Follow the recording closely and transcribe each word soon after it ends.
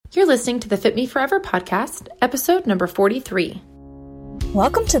You're listening to the Fit Me Forever podcast, episode number 43.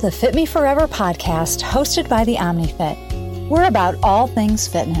 Welcome to the Fit Me Forever podcast, hosted by the OmniFit. We're about all things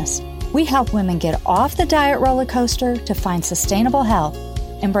fitness. We help women get off the diet roller coaster to find sustainable health,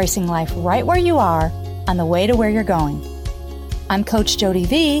 embracing life right where you are on the way to where you're going. I'm Coach Jody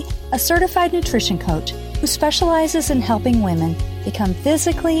V, a certified nutrition coach who specializes in helping women become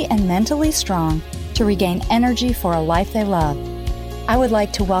physically and mentally strong to regain energy for a life they love. I would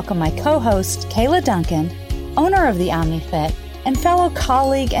like to welcome my co-host, Kayla Duncan, owner of the OmniFit, and fellow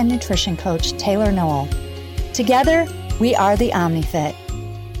colleague and nutrition coach, Taylor Noel. Together, we are the OmniFit.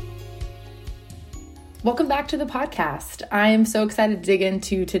 Welcome back to the podcast. I am so excited to dig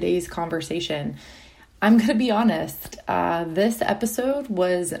into today's conversation. I'm going to be honest, this episode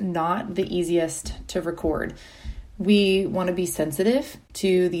was not the easiest to record. We want to be sensitive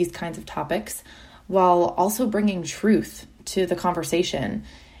to these kinds of topics while also bringing truth to the conversation.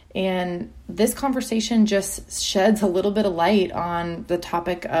 And this conversation just sheds a little bit of light on the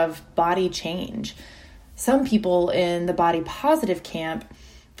topic of body change. Some people in the body positive camp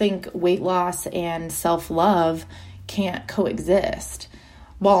think weight loss and self-love can't coexist,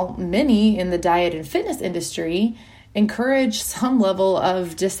 while many in the diet and fitness industry encourage some level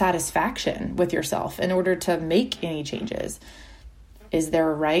of dissatisfaction with yourself in order to make any changes. Is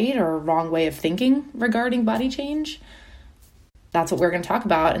there a right or wrong way of thinking regarding body change? That's what we're going to talk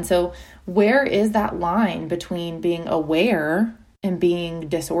about. And so where is that line between being aware and being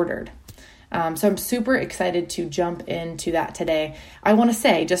disordered? So I'm super excited to jump into that today. I want to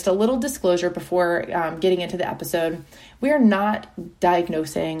say just a little disclosure before getting into the episode. We are not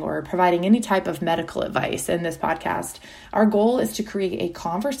diagnosing or providing any type of medical advice in this podcast. Our goal is to create a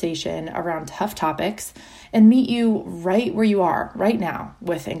conversation around tough topics and meet you right where you are right now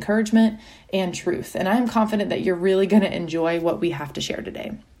with encouragement and truth. And I'm confident that you're really going to enjoy what we have to share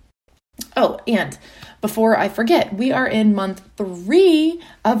today. Oh, and before I forget, we are in month 3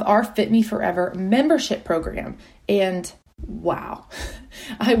 of our Fit Me Forever membership program. And wow,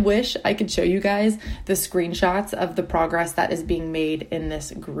 I wish I could show you guys the screenshots of the progress that is being made in this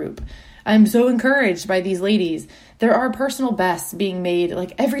group. I'm so encouraged by these ladies. There are personal bests being made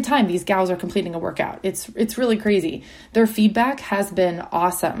like every time these gals are completing a workout. It's really crazy. Their feedback has been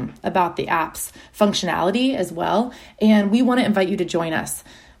awesome about the app's functionality as well. And we want to invite you to join us.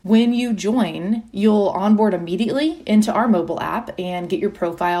 When you join, you'll onboard immediately into our mobile app and get your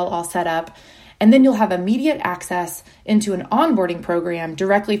profile all set up. And then you'll have immediate access into an onboarding program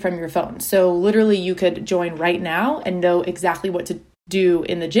directly from your phone. So literally you could join right now and know exactly what to do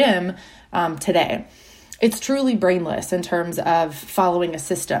in the gym today. It's truly brainless in terms of following a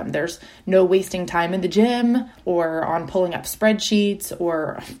system. There's no wasting time in the gym or on pulling up spreadsheets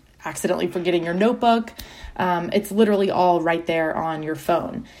or accidentally forgetting your notebook. It's literally all right there on your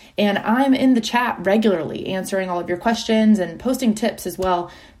phone. And I'm in the chat regularly answering all of your questions and posting tips as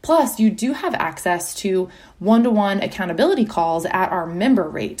well. Plus, you do have access to one-to-one accountability calls at our member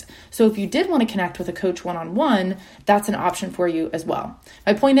rate. So if you did want to connect with a coach one-on-one, that's an option for you as well.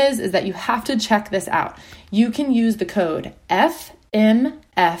 My point is that you have to check this out. You can use the code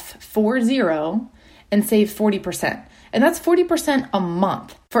FMF40 and save 40%. And that's 40% a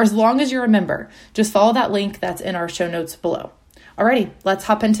month for as long as you're a member. Just follow that link that's in our show notes below. Alrighty, let's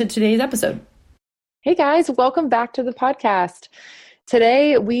hop into today's episode. Hey guys, welcome back to the podcast.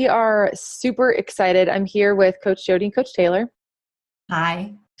 Today we are super excited. I'm here with Coach Jody and Coach Taylor.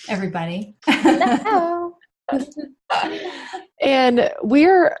 Hi, everybody. Hello. And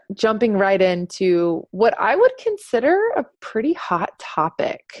we're jumping right into what I would consider a pretty hot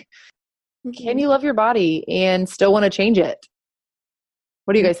topic. Can you love your body and still want to change it?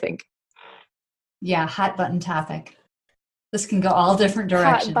 What do you guys think? Yeah, hot button topic. This can go all different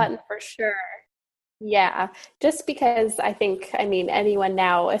directions. Hot button for sure. Yeah, just because anyone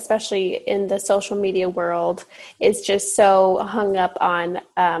now, especially in the social media world, is just so hung up on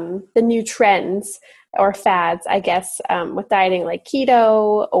the new trends or fads, I guess, with dieting like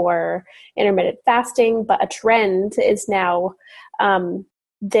keto or intermittent fasting. But a trend is now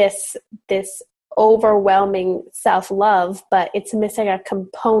this overwhelming self-love, but it's missing a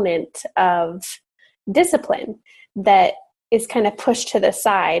component of discipline that is kind of pushed to the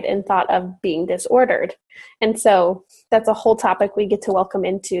side and thought of being disordered. And so that's a whole topic we get to welcome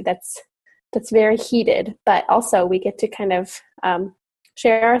into that's very heated, but also we get to kind of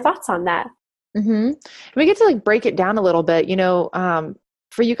share our thoughts on that. Mm-hmm. We get to break it down a little bit,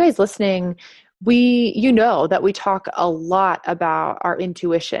 for you guys listening. That we talk a lot about our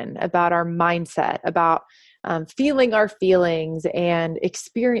intuition, about our mindset, about feeling our feelings and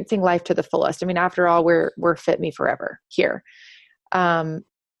experiencing life to the fullest. I mean, after all, we're Fit Me Forever here.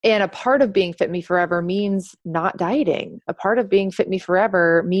 And a part of being Fit Me Forever means not dieting. A part of being Fit Me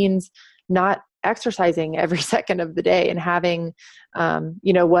Forever means not exercising every second of the day and having,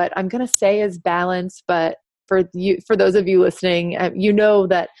 what I'm going to say is balance, but for those of you listening,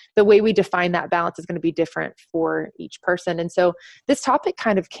 that the way we define that balance is going to be different for each person. And so this topic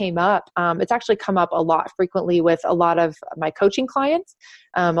kind of came up. It's actually come up a lot frequently with a lot of my coaching clients,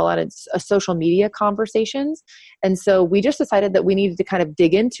 a lot of social media conversations. And so we just decided that we needed to kind of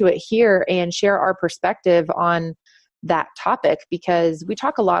dig into it here and share our perspective on that topic, because we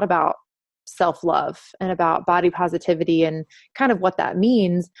talk a lot about self-love and about body positivity and kind of what that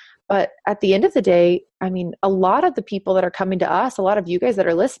means. But at the end of the day, I mean, a lot of the people that are coming to us, a lot of you guys that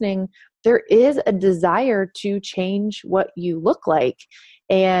are listening, there is a desire to change what you look like.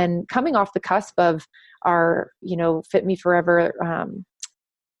 And coming off the cusp of our, Fit Me Forever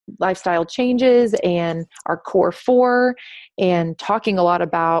lifestyle changes and our core 4, and talking a lot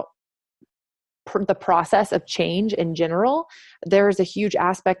about the process of change in general, there's a huge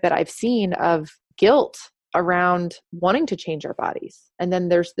aspect that I've seen of guilt around wanting to change our bodies. And then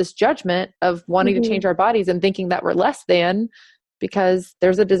there's this judgment of wanting to change our bodies and thinking that we're less than because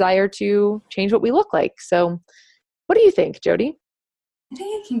there's a desire to change what we look like. So what do you think, Jody? I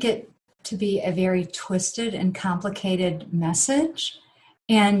think it can get to be a very twisted and complicated message.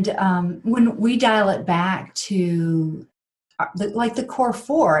 And when we dial it back to the core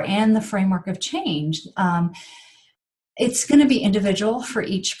 4 and the framework of change, it's going to be individual for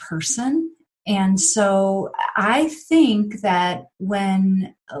each person. And so I think that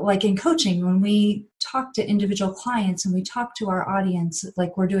when, like in coaching, when we talk to individual clients and we talk to our audience,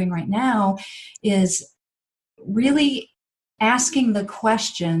 like we're doing right now, is really asking the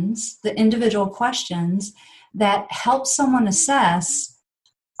questions, the individual questions that help someone assess,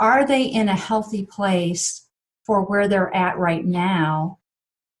 are they in a healthy place for where they're at right now,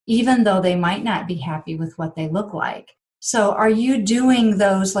 even though they might not be happy with what they look like. So are you doing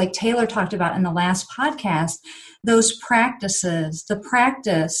those, like Taylor talked about in the last podcast, those practices? The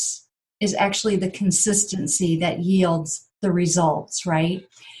practice is actually the consistency that yields the results, right?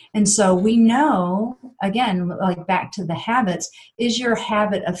 And so we know, again, like back to the habits, is your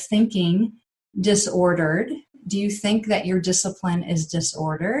habit of thinking disordered? Do you think that your discipline is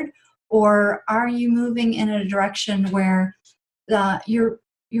disordered? Or are you moving in a direction where you're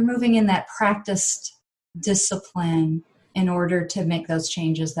moving in that practiced discipline in order to make those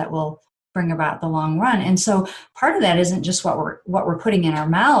changes that will bring about the long run? And so part of that isn't just what we're putting in our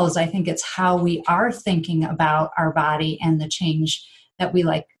mouths. I think it's how we are thinking about our body and the change that we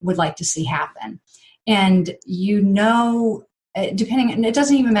would like to see happen. And depending, and it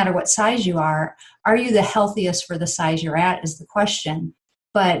doesn't even matter what size you are you the healthiest for the size you're at is the question.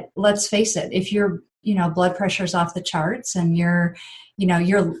 But let's face it, if your blood pressure's off the charts and your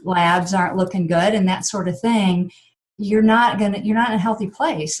labs aren't looking good and that sort of thing, you're not in a healthy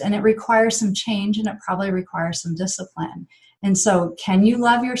place, and it requires some change, and it probably requires some discipline. And so can you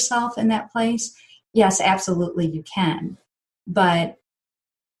love yourself in that place? Yes, absolutely you can. But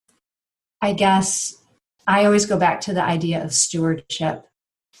I guess I always go back to the idea of stewardship.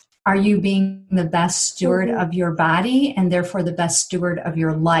 Are you being the best steward of your body and therefore the best steward of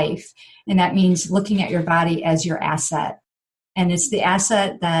your life? And that means looking at your body as your asset. And it's the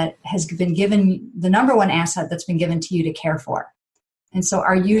asset that has been given, the number one asset that's been given to you to care for. And so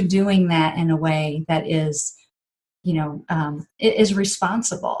are you doing that in a way that is, it is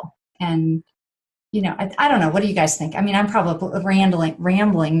responsible? And, I don't know. What do you guys think? I mean, I'm probably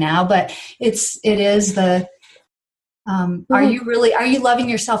rambling now, but it is the, are you loving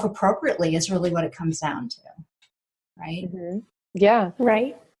yourself appropriately is really what it comes down to. Right. Mm-hmm. Yeah.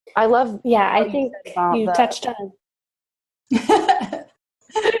 Right. I love, I think you touched on.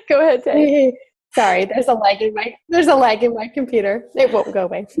 Go ahead, Tay. Sorry, there's a lag in my computer. It won't go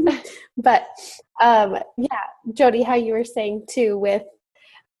away. But Jody, how you were saying too, with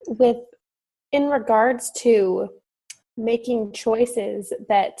in regards to making choices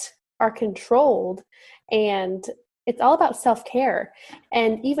that are controlled, and it's all about self-care.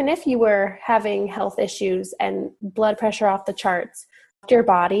 And even if you were having health issues and blood pressure off the charts, your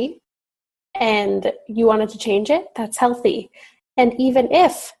body, and you wanted to change it, that's healthy. And even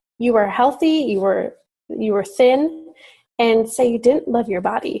if you were healthy, you were thin, and say you didn't love your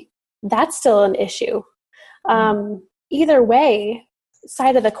body, that's still an issue. Either way,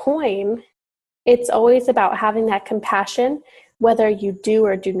 side of the coin, it's always about having that compassion, whether you do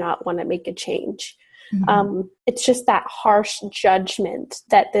or do not want to make a change. Mm-hmm. It's just that harsh judgment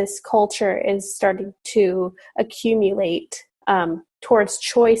that this culture is starting to accumulate towards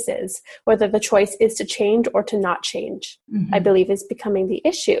choices, whether the choice is to change or to not change, I believe is becoming the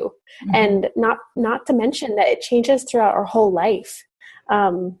issue. And not to mention that it changes throughout our whole life.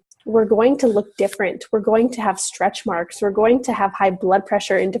 We're going to look different. We're going to have stretch marks. We're going to have high blood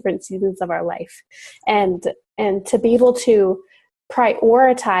pressure in different seasons of our life. And to be able to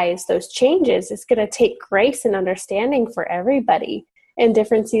prioritize those changes is going to take grace and understanding for everybody in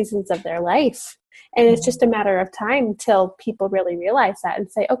different seasons of their life. And it's just a matter of time till people really realize that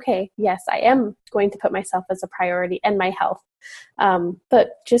and say, okay, yes, I am going to put myself as a priority and my health. But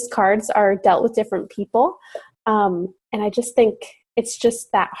just cards are dealt with different people. And I just think it's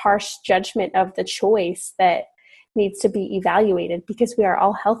just that harsh judgment of the choice that needs to be evaluated, because we are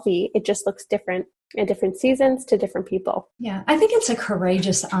all healthy. It just looks different in different seasons to different people. Yeah, I think it's a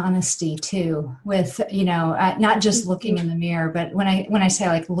courageous honesty too, with, not just looking in the mirror, but when I say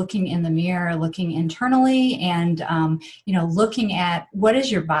like looking in the mirror, looking internally and, looking at what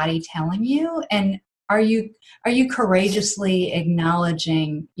is your body telling you, and are you courageously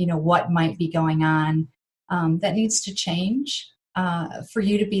acknowledging, what might be going on that needs to change for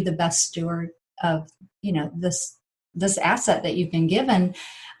you to be the best steward of, this asset that you've been given.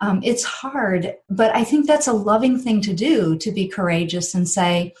 It's hard, but I think that's a loving thing to do, to be courageous and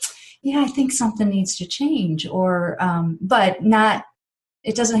say, yeah, I think something needs to change, or, but not,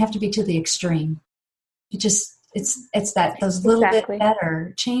 it doesn't have to be to the extreme. It's that those little bit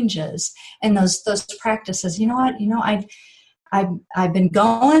better changes and those practices. You know what? I've been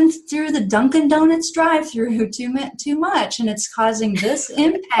going through the Dunkin' Donuts drive-through too much, and it's causing this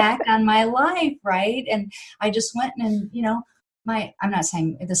impact on my life, right? And I just went and, I'm not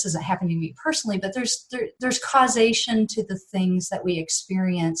saying this isn't happening to me personally, but there's causation to the things that we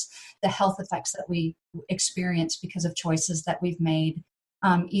experience, the health effects that we experience because of choices that we've made.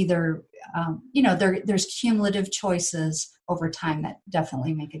 There's cumulative choices over time that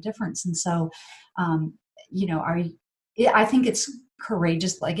definitely make a difference. And so, I think it's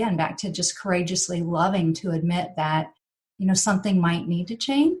courageous, again, back to just courageously loving to admit that, something might need to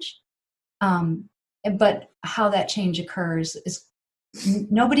change. But how that change occurs is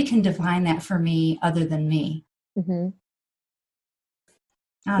nobody can define that for me other than me. Mm-hmm.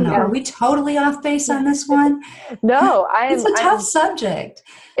 I don't know. Yeah. Are we totally off base on this one? No, it's a tough subject.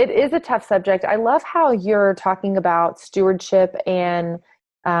 It is a tough subject. I love how you're talking about stewardship and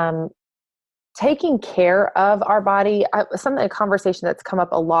taking care of our body. A conversation that's come up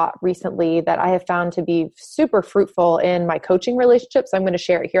a lot recently that I have found to be super fruitful in my coaching relationships, I'm going to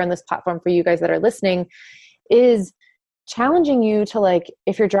share it here on this platform for you guys that are listening, is challenging you to, like,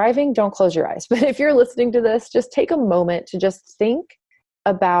 if you're driving, don't close your eyes. But if you're listening to this, just take a moment to just think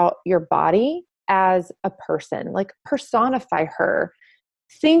about your body as a person, like personify her.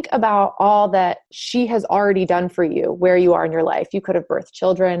 Think about all that she has already done for you, where you are in your life. You could have birthed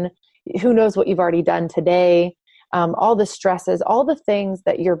children. Who knows what you've already done today, all the stresses, all the things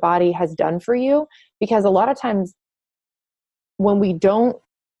that your body has done for you. Because a lot of times when we don't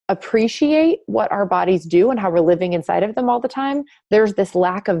appreciate what our bodies do and how we're living inside of them all the time, there's this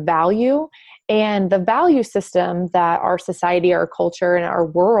lack of value. And the value system that our society, our culture, and our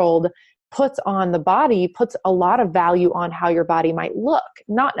world puts on the body puts a lot of value on how your body might look,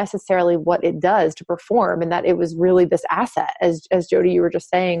 not necessarily what it does to perform, and that it was really this asset, as Jody, you were just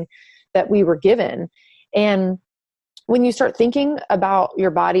saying, that we were given. And when you start thinking about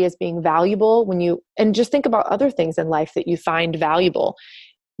your body as being valuable, and just think about other things in life that you find valuable,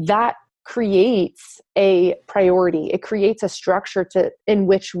 that creates a priority. It creates a structure in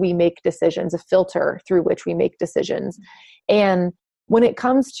which we make decisions, a filter through which we make decisions. And when it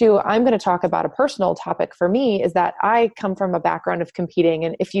comes to, I'm going to talk about a personal topic for me, is that I come from a background of competing.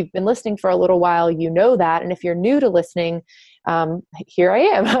 And if you've been listening for a little while, you know that. And if you're new to listening, here I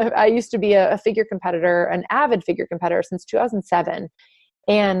am. I used to be a figure competitor, an avid figure competitor since 2007.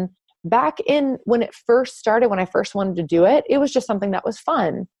 And back when it first started, when I first wanted to do it, it was just something that was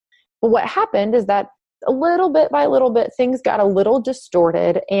fun. But what happened is that a little bit by little bit, things got a little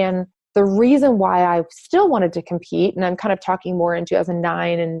distorted. And the reason why I still wanted to compete, and I'm kind of talking more in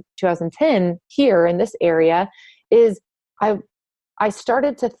 2009 and 2010 here in this area, is I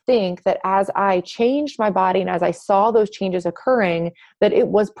started to think that as I changed my body and as I saw those changes occurring, that it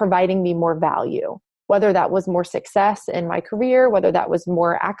was providing me more value, whether that was more success in my career, whether that was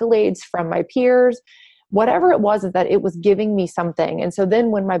more accolades from my peers, whatever it was, is that it was giving me something. And so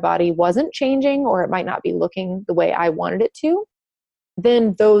then when my body wasn't changing, or it might not be looking the way I wanted it to,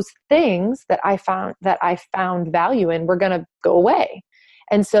 then those things that I found value in were going to go away.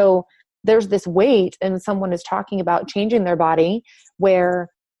 And so there's this weight, and someone is talking about changing their body, where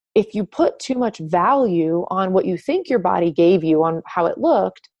if you put too much value on what you think your body gave you, on how it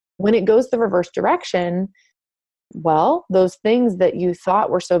looked, when it goes the reverse direction, well, those things that you thought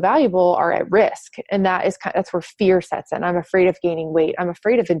were so valuable are at risk. And that's where fear sets in. I'm afraid of gaining weight. I'm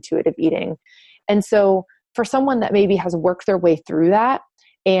afraid of intuitive eating. And so for someone that maybe has worked their way through that,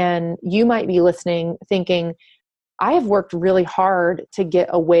 and you might be listening thinking, I have worked really hard to get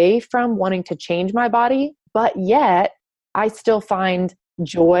away from wanting to change my body, but yet I still find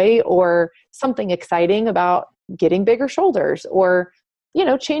joy or something exciting about getting bigger shoulders, or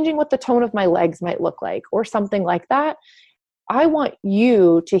changing what the tone of my legs might look like, or something like that. I want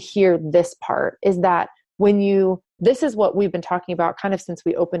you to hear this part, is that this is what we've been talking about kind of since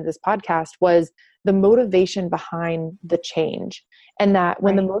we opened this podcast, was the motivation behind the change. And that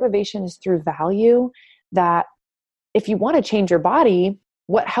when the motivation is through value, that if you want to change your body,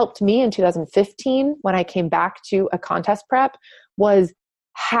 what helped me in 2015 when I came back to a contest prep was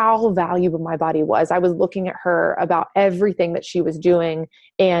how valuable my body was. I was looking at her about everything that she was doing.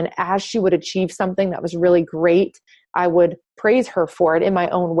 And as she would achieve something that was really great, I would praise her for it in my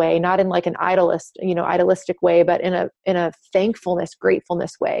own way, not in like an idolistic way, but in a thankfulness,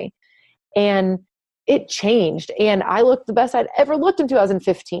 gratefulness way. And it changed. And I looked the best I'd ever looked in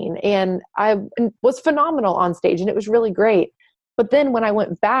 2015. And I was phenomenal on stage, and it was really great. But then when I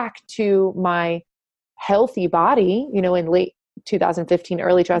went back to my healthy body, in late 2015,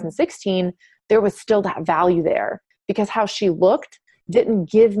 early 2016, there was still that value there, because how she looked didn't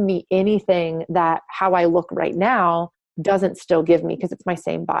give me anything that how I look right now doesn't still give me, because it's my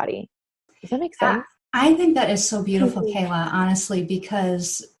same body. Does that make sense? I think that is so beautiful, Kayla, honestly,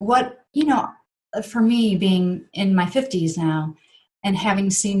 because for me, being in my 50s now and having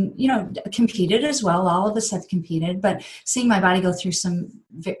seen, competed as well, all of us have competed, but seeing my body go through some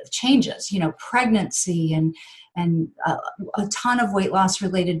changes, pregnancy and a ton of weight loss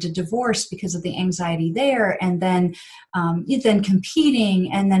related to divorce because of the anxiety there. And then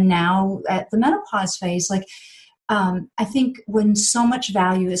competing. And then now at the menopause phase, I think when so much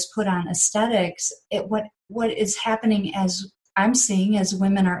value is put on aesthetics, what is happening, as I'm seeing as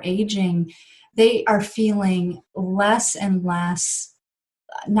women are aging, they are feeling less and less,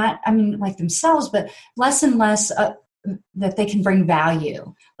 like themselves, but less and less that they can bring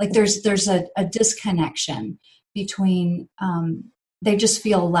value. Like there's a disconnection between, they just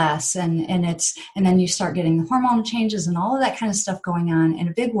feel less, and then you start getting hormonal changes and all of that kind of stuff going on in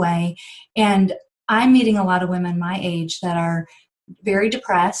a big way. And I'm meeting a lot of women my age that are very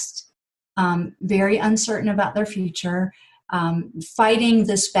depressed, very uncertain about their future, fighting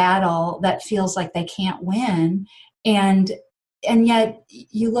this battle that feels like they can't win. And yet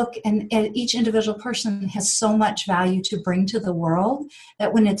you look, and each individual person has so much value to bring to the world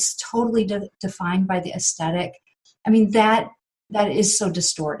that when it's totally defined by the aesthetic, that is so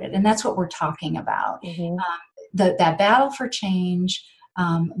distorted. And that's what we're talking about. Mm-hmm. That battle for change,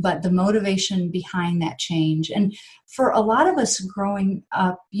 but the motivation behind that change. And for a lot of us growing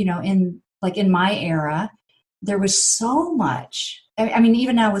up, in my era, there was so much,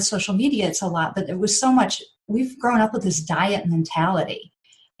 even now with social media, it's a lot, but there was so much. We've grown up with this diet mentality,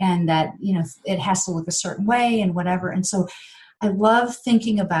 and that, it has to look a certain way and whatever. And so I love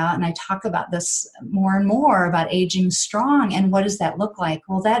thinking about, and I talk about this more and more, about aging strong. And what does that look like?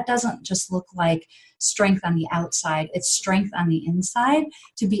 Well, that doesn't just look like strength on the outside. It's strength on the inside,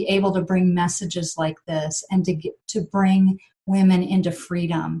 to be able to bring messages like this and to bring women into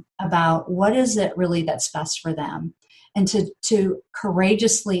freedom about what is it really that's best for them, and to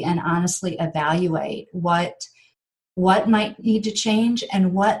courageously and honestly evaluate what might need to change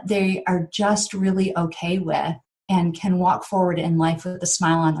and what they are just really okay with and can walk forward in life with a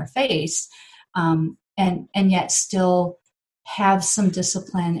smile on their face, and yet still have some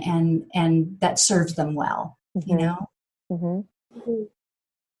discipline and that serves them well, Mm-hmm. Mm-hmm.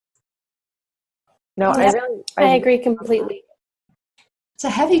 No, I agree completely. It's a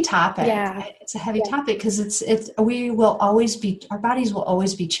heavy topic. Yeah. It's a heavy topic because our bodies will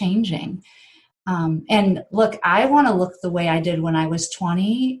always be changing. And look, I want to look the way I did when I was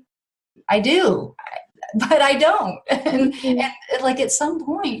 20. I do, but I don't. And at some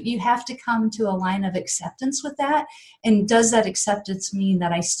point you have to come to a line of acceptance with that. And does that acceptance mean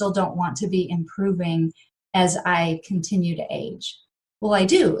that I still don't want to be improving as I continue to age? Well, I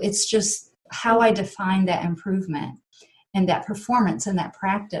do. It's just how I define that improvement. And that performance and that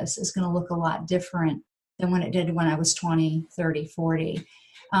practice is going to look a lot different than when it did when I was 20, 30, 40.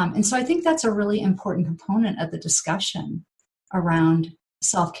 And so I think that's a really important component of the discussion around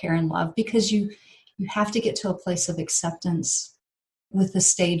self-care and love, because you have to get to a place of acceptance with the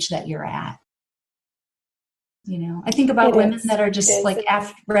stage that you're at. I think about It women is. that are It just is. like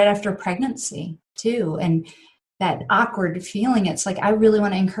right after pregnancy too. And that awkward feeling. It's like, I really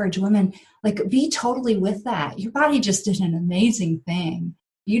want to encourage women, like, be totally with that. Your body just did an amazing thing.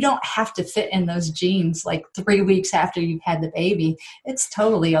 You don't have to fit in those jeans like 3 weeks after you've had the baby. It's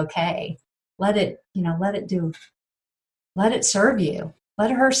totally okay. Let it serve you.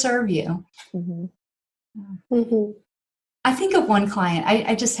 Let her serve you. Mm-hmm. Mm-hmm. I think of one client.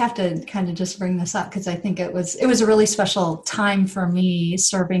 I just have to kind of just bring this up because I think it was a really special time for me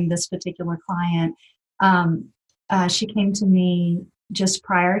serving this particular client. She came to me just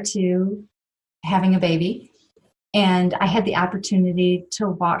prior to having a baby, and I had the opportunity to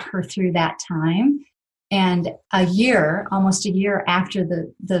walk her through that time. And almost a year after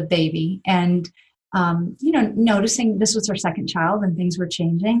the baby, and noticing this was her second child and things were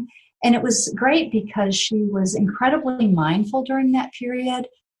changing. And it was great because she was incredibly mindful during that period,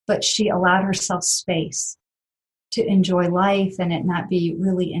 but she allowed herself space to enjoy life and it not be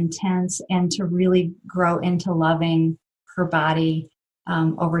really intense, and to really grow into loving her body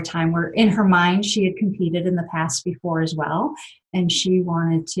over time. Where in her mind, she had competed in the past before as well. And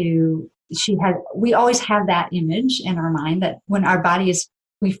we always have that image in our mind that when our body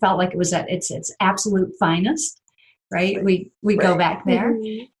we felt like it was at its absolute finest, right? We go back there.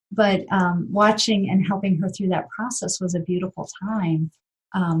 Mm-hmm. But watching and helping her through that process was a beautiful time.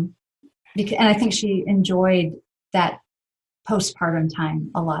 And I think she enjoyed that postpartum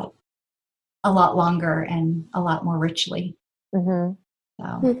time a lot longer and a lot more richly. Mm-hmm. So.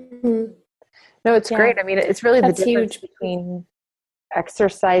 Mm-hmm. No, it's great. I mean, it's really That's the difference huge. between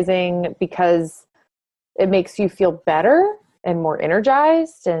exercising because it makes you feel better and more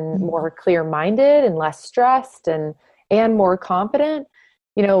energized and more clear-minded and less stressed and more confident,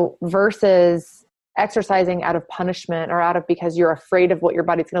 versus exercising out of punishment or because you're afraid of what your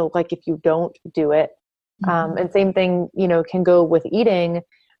body's going to look like if you don't do it. And same thing, can go with eating.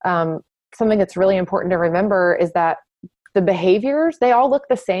 Something that's really important to remember is that the behaviors, they all look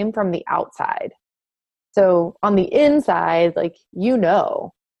the same from the outside. So on the inside,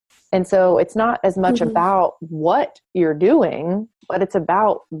 and so it's not as much about what you're doing, but it's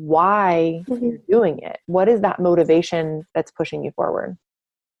about why you're doing it. What is that motivation that's pushing you forward?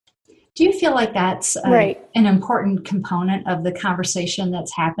 Do you feel like that's Right. an important component of the conversation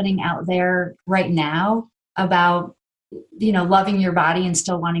that's happening out there right now about, loving your body and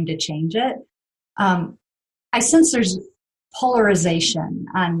still wanting to change it? I sense there's polarization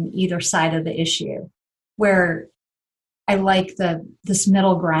on either side of the issue, where I like this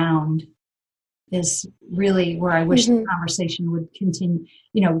middle ground is really where I wish the conversation would continue,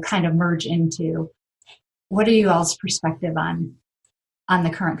 kind of merge into. What are you all's perspective on the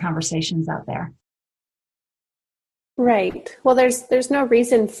current conversations out there? Right. Well, there's no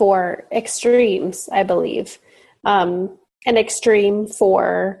reason for extremes, I believe. An extreme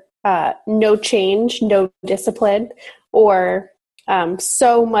for no change, no discipline, or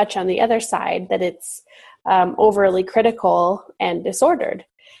so much on the other side that it's overly critical and disordered.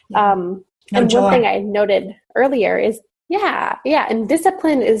 And joy. one thing I noted earlier is, and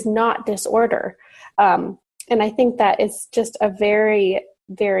discipline is not disorder. And I think that is just a very,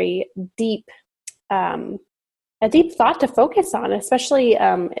 very deep thought to focus on, especially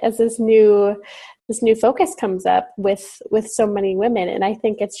as this new focus comes up with so many women. And I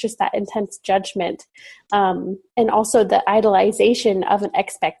think it's just that intense judgment, and also the idolization of an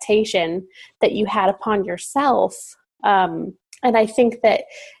expectation that you had upon yourself. And I think that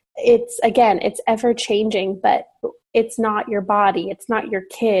it's ever changing, but it's not your body, it's not your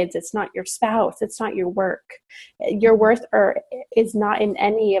kids, it's not your spouse, it's not your work. Your worth is not in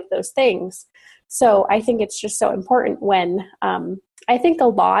any of those things. So I think it's just so important when I think a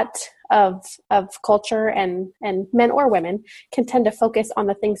lot of culture and men or women can tend to focus on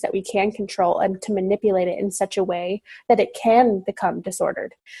the things that we can control and to manipulate it in such a way that it can become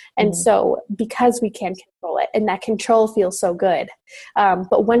disordered. And so because we can control it, and that control feels so good,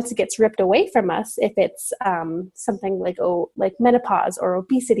 but once it gets ripped away from us, if it's something like menopause or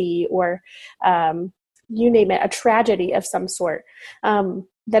obesity or you name it, a tragedy of some sort,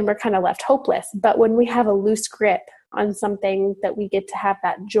 then we're kind of left hopeless. But when we have a loose grip on something that we get to have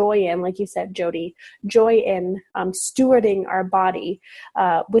that joy in, like you said, Jody, joy in stewarding our body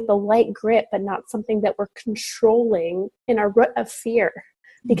with a light grip, but not something that we're controlling in our root of fear,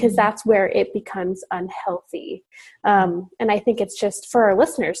 because that's where it becomes unhealthy. And I think it's just for our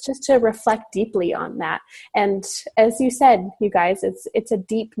listeners just to reflect deeply on that. And as you said, you guys, it's a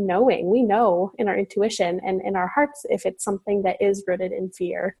deep knowing. We know in our intuition and in our hearts if it's something that is rooted in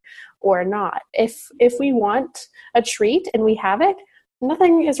fear or not. If we want a treat and we have it,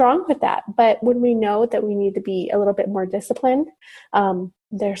 nothing is wrong with that. But when we know that we need to be a little bit more disciplined,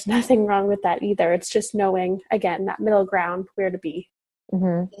 there's nothing wrong with that either. It's just knowing, again, that middle ground, where to be.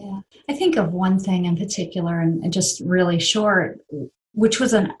 Mm-hmm. Yeah. I think of one thing in particular, and just really short, which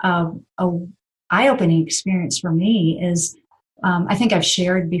was a eye-opening experience for me is, I think I've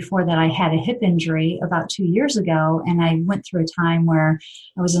shared before that I had a hip injury about 2 years ago, and I went through a time where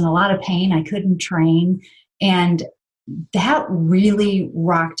I was in a lot of pain. I couldn't train, and that really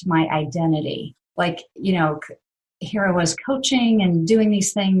rocked my identity. Like, here I was coaching and doing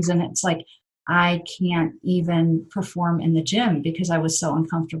these things, and it's like, I can't even perform in the gym because I was so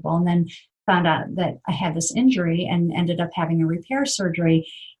uncomfortable. And then found out that I had this injury and ended up having a repair surgery.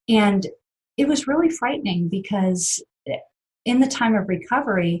 And it was really frightening because in the time of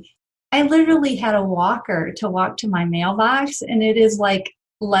recovery, I literally had a walker to walk to my mailbox, and it is like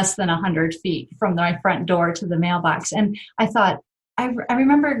less than 100 feet from my front door to the mailbox. And I thought, I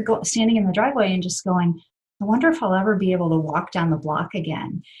remember standing in the driveway and just going, I wonder if I'll ever be able to walk down the block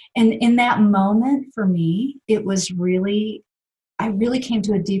again. And in that moment for me, it was really, I really came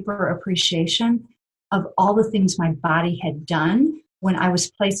to a deeper appreciation of all the things my body had done when I was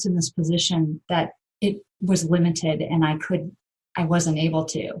placed in this position that it was limited and I wasn't able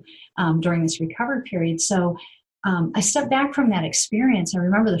to during this recovery period. So I stepped back from that experience. I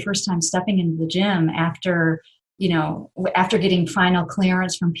remember the first time stepping into the gym after getting final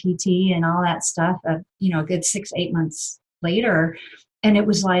clearance from PT and all that stuff, a good 6-8 months later. And it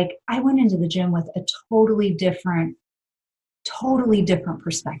was like, I went into the gym with a totally different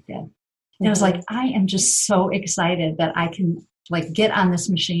perspective. And I was like, I am just so excited that I can get on this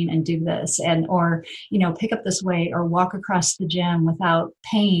machine and do this, or pick up this weight or walk across the gym without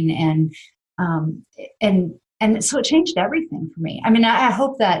pain. And so it changed everything for me. I mean, I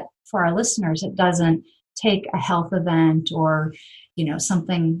hope that for our listeners, it doesn't take a health event or,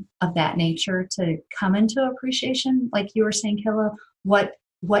 something of that nature to come into appreciation. Like you were saying, Killa, what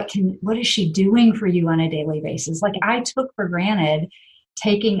is she doing for you on a daily basis? Like I took for granted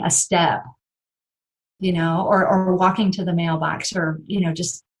taking a step, or walking to the mailbox, or,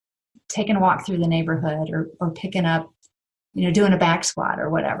 just taking a walk through the neighborhood, or picking up, doing a back squat or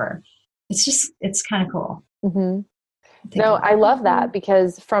whatever. It's kind of cool. Mm-hmm. No, I love that,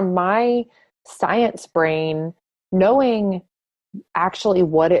 because from my science brain, knowing actually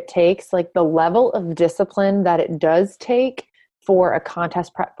what it takes, like the level of discipline that it does take for a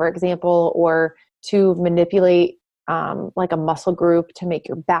contest prep, for example, or to manipulate like a muscle group to make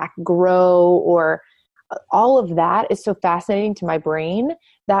your back grow, or all of that is so fascinating to my brain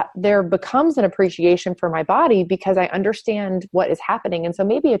that there becomes an appreciation for my body because I understand what is happening. And so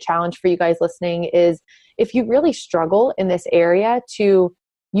maybe a challenge for you guys listening is, if you really struggle in this area to,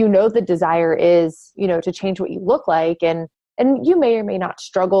 the desire is, to change what you look like, and you may or may not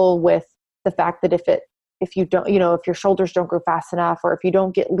struggle with the fact that if you don't, if your shoulders don't grow fast enough, or if you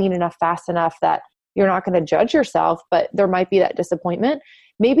don't get lean enough fast enough, that you're not going to judge yourself, but there might be that disappointment.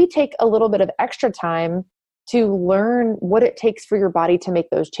 Maybe take a little bit of extra time to learn what it takes for your body to make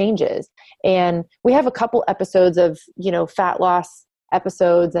those changes. And we have a couple episodes of, fat loss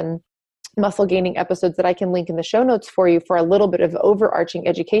episodes and muscle gaining episodes that I can link in the show notes for you for a little bit of overarching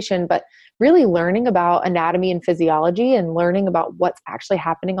education, but really learning about anatomy and physiology and learning about what's actually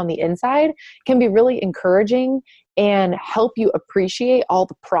happening on the inside can be really encouraging and help you appreciate all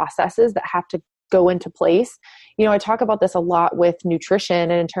the processes that have to go into place. I talk about this a lot with nutrition,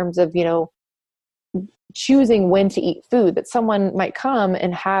 and in terms of, choosing when to eat food, that someone might come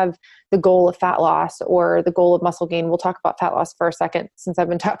and have the goal of fat loss or the goal of muscle gain. We'll talk about fat loss for a second, since I've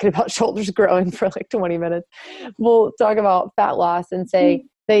been talking about shoulders growing for like 20 minutes. We'll talk about fat loss and say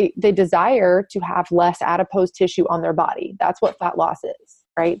they desire to have less adipose tissue on their body. That's what fat loss is,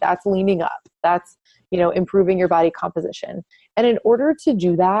 right? That's leaning up. That's, improving your body composition. And in order to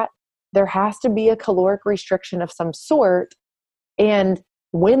do that, there has to be a caloric restriction of some sort. And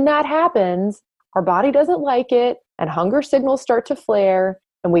when that happens, our body doesn't like it, and hunger signals start to flare,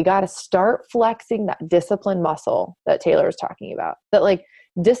 and we got to start flexing that discipline muscle that Taylor is talking about. That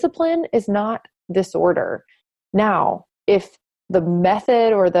discipline is not disorder. Now, if the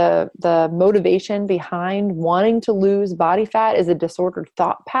method or the motivation behind wanting to lose body fat is a disordered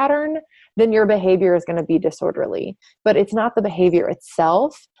thought pattern, then your behavior is going to be disorderly. But it's not the behavior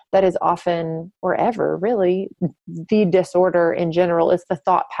itself that is often, or ever really, the disorder in general. It's the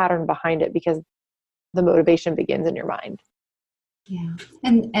thought pattern behind it, because the motivation begins in your mind. Yeah.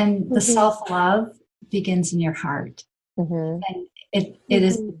 And the self-love begins in your heart. Mm-hmm. And it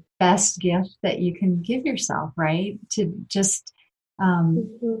is the best gift that you can give yourself, right? To just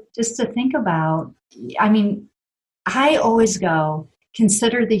to think about, I mean, I always go,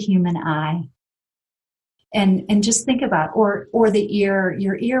 consider the human eye. And just think about, or the ear,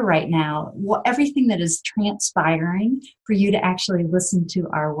 your ear right now, everything that is transpiring for you to actually listen to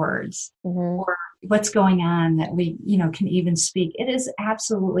our words, or what's going on that we, can even speak. It is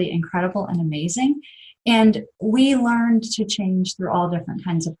absolutely incredible and amazing. And we learned to change through all different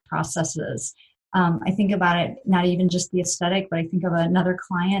kinds of processes. I think about it, not even just the aesthetic, but I think of another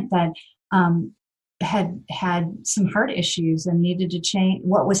client that had some heart issues and needed to change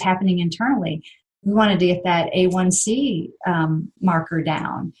what was happening internally. We wanted to get that A1C marker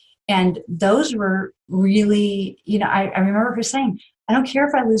down. And those were really, I remember her saying, I don't care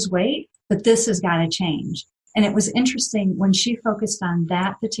if I lose weight, but this has got to change. And it was interesting when she focused on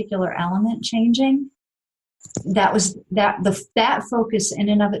that particular element changing, that focus in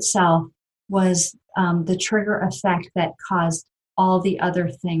and of itself was the trigger effect that caused all the other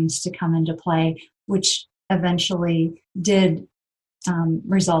things to come into play, which eventually did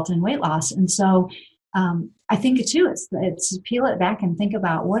result in weight loss. And so I think too, it's peel it back and think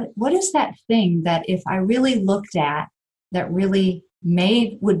about what is that thing that if I really looked at that really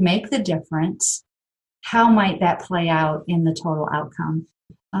would make the difference, how might that play out in the total outcome?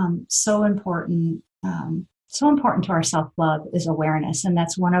 So important to our self-love is awareness. And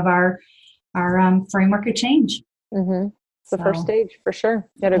that's one of our framework of change. Mm-hmm. It's the first stage for sure.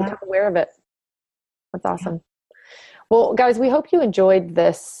 You got to become aware of it. That's awesome. Yeah. Well, guys, we hope you enjoyed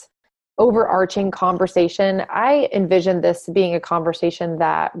this overarching conversation. I envision this being a conversation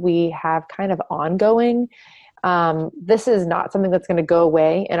that we have kind of ongoing. This is not something that's going to go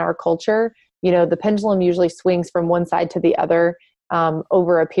away in our culture. The pendulum usually swings from one side to the other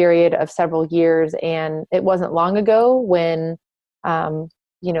over a period of several years. And it wasn't long ago when,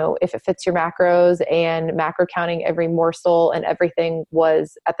 if it fits your macros and macro counting every morsel and everything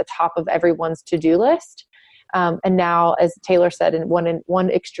was at the top of everyone's to-do list. And now, as Taylor said, in one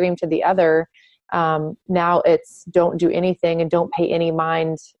extreme to the other, now it's don't do anything and don't pay any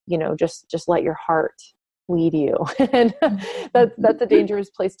mind, just let your heart lead you. And that's a dangerous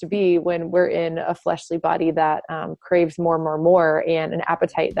place to be when we're in a fleshly body that craves more, and an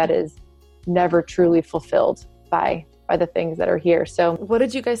appetite that is never truly fulfilled by the things that are here. So what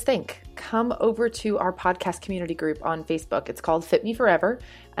did you guys think? Come over to our podcast community group on Facebook. It's called Fit Me Forever,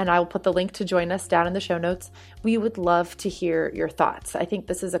 and I will put the link to join us down in the show notes. We would love to hear your thoughts. I think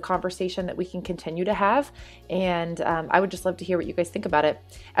this is a conversation that we can continue to have, and I would just love to hear what you guys think about it.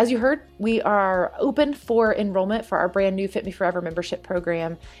 As you heard, we are open for enrollment for our brand new Fit Me Forever membership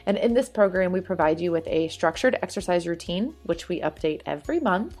program, and in this program, we provide you with a structured exercise routine, which we update every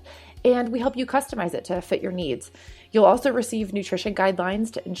month, and we help you customize it to fit your needs. You'll also receive nutrition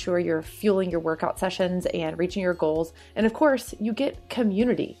guidelines to ensure you're fueling your workout sessions and reaching your goals. And of course, you get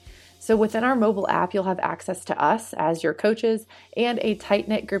community. So within our mobile app, you'll have access to us as your coaches and a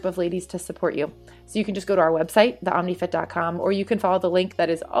tight-knit group of ladies to support you. So you can just go to our website, theomnifit.com, or you can follow the link that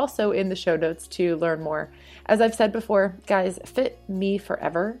is also in the show notes to learn more. As I've said before, guys, Fit Me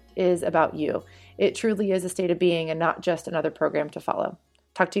Forever is about you. It truly is a state of being and not just another program to follow.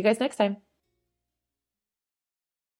 Talk to you guys next time.